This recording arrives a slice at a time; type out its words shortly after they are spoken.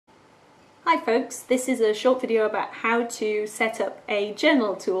Hi folks, this is a short video about how to set up a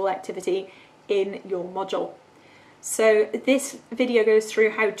journal tool activity in your module. So this video goes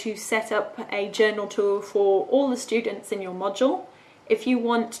through how to set up a journal tool for all the students in your module. If you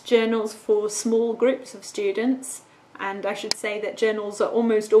want journals for small groups of students, and I should say that journals are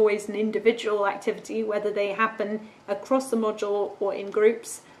almost always an individual activity, whether they happen across the module or in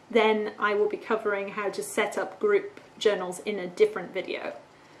groups, then I will be covering how to set up group journals in a different video.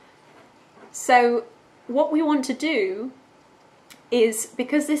 So what we want to do is,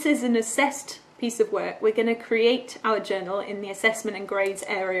 because this is an assessed piece of work, we're going to create our journal in the assessment and grades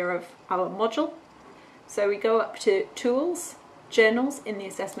area of our module. So we go up to Tools, Journals in the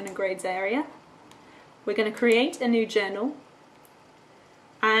assessment and grades area. We're going to create a new journal,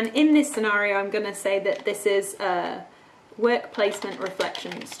 and in this scenario I'm going to say that this is a work placement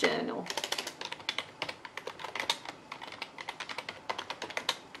reflections journal.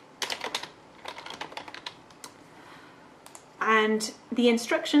 And the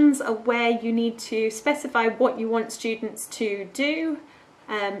instructions are where you need to specify what you want students to do,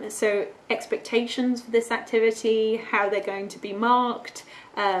 so expectations for this activity, how they're going to be marked,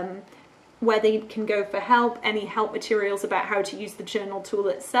 where they can go for help, any help materials about how to use the journal tool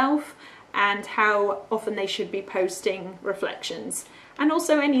itself, and how often they should be posting reflections, and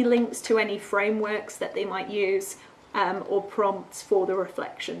also any links to any frameworks that they might use or prompts for the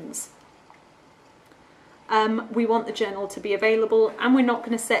reflections. We want the journal to be available, and we're not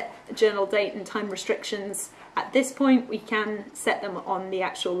going to set journal date and time restrictions at this point. We can set them on the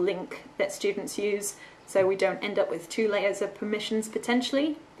actual link that students use, so we don't end up with two layers of permissions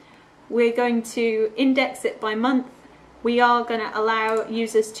potentially. We're going to index it by month. We are going to allow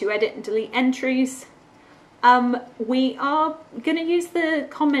users to edit and delete entries. We are going to use the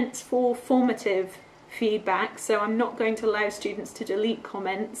comments for formative feedback, so I'm not going to allow students to delete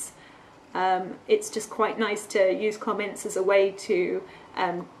comments. It's just quite nice to use comments as a way to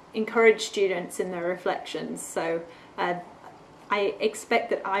encourage students in their reflections. So I expect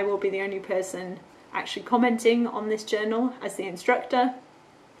that I will be the only person actually commenting on this journal as the instructor.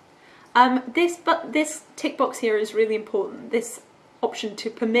 This tick box here is really important, this option to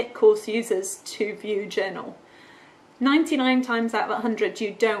permit course users to view journal. 99 times out of 100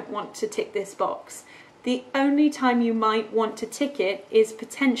 you don't want to tick this box. The only time you might want to tick it is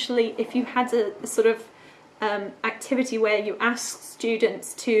potentially if you had a sort of activity where you asked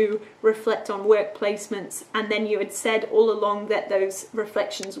students to reflect on work placements, and then you had said all along that those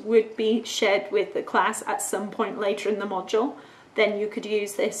reflections would be shared with the class at some point later in the module. Then you could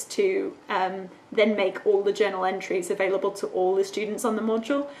use this to then make all the journal entries available to all the students on the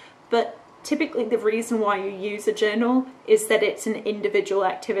module. But typically the reason why you use a journal is that it's an individual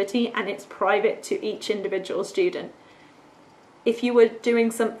activity and it's private to each individual student. If you were doing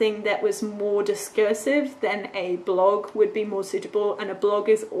something that was more discursive, then a blog would be more suitable, and a blog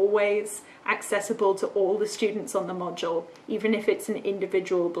is always accessible to all the students on the module, even if it's an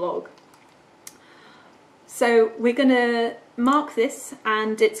individual blog. So we're going to mark this,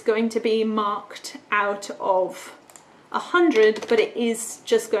 and it's going to be marked out of 100, but it is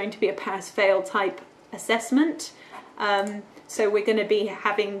just going to be a pass-fail type assessment. So we're going to be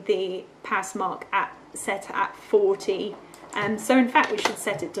having the pass mark set at 40. So in fact we should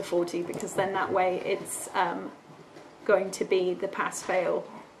set it to 40, because then that way it's going to be the pass-fail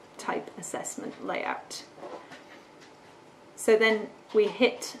type assessment layout. So then we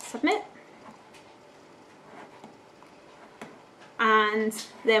hit submit. And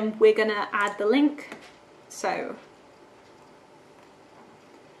then we're going to add the link.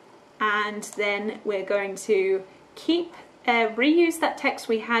 And then we're going to reuse that text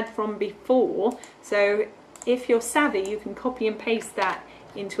we had from before. So if you're savvy, you can copy and paste that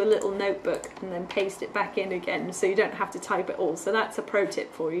into a little notebook and then paste it back in again, so you don't have to type it all. So that's a pro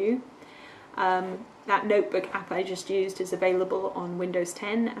tip for you. That notebook app I just used is available on Windows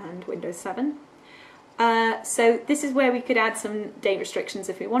 10 and Windows 7. So this is where we could add some date restrictions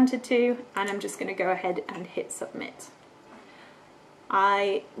if we wanted to, and I'm just going to go ahead and hit submit.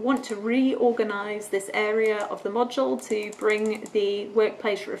 I want to reorganize this area of the module to bring the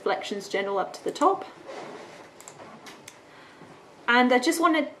Workplace Reflections journal up to the top. And I just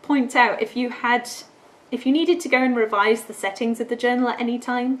want to point out, if you needed to go and revise the settings of the journal at any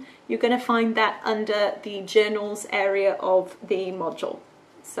time, you're going to find that under the Journals area of the module.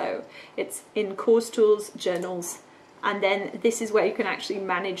 So it's in Course Tools, Journals, and then this is where you can actually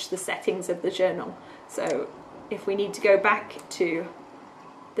manage the settings of the journal. So if we need to go back to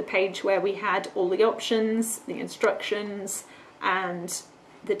the page where we had all the options, the instructions, and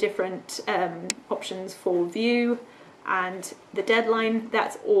the different options for view, and the deadline,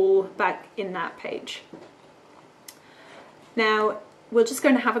 that's all back in that page. Now, we're just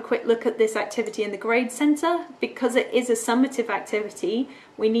going to have a quick look at this activity in the Grade Centre. Because it is a summative activity,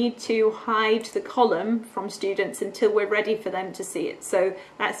 we need to hide the column from students until we're ready for them to see it. So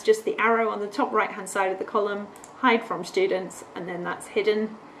that's just the arrow on the top right hand side of the column, hide from students, and then that's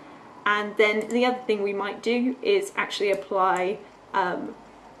hidden. And then the other thing we might do is actually apply a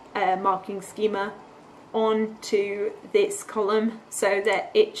marking schema onto this column so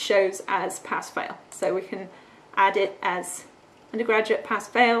that it shows as pass-fail. So we can add it as undergraduate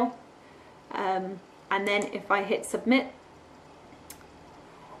pass-fail, and then if I hit submit,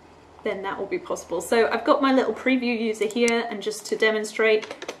 then that will be possible. So I've got my little preview user here, and just to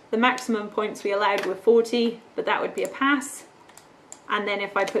demonstrate, the maximum points we allowed were 40, but that would be a pass. And then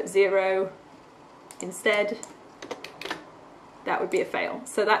if I put 0 instead, that would be a fail.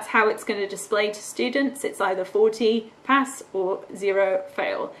 So that's how it's going to display to students. It's either 40 pass or 0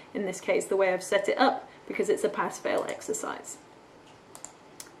 fail. In this case, the way I've set it up, because it's a pass-fail exercise.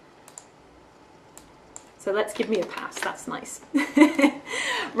 So let's give me a pass, that's nice.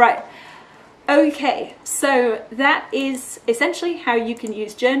 Right, okay, so that is essentially how you can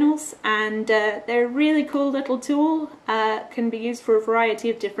use journals, and they're a really cool little tool, can be used for a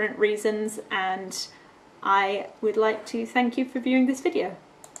variety of different reasons, and I would like to thank you for viewing this video.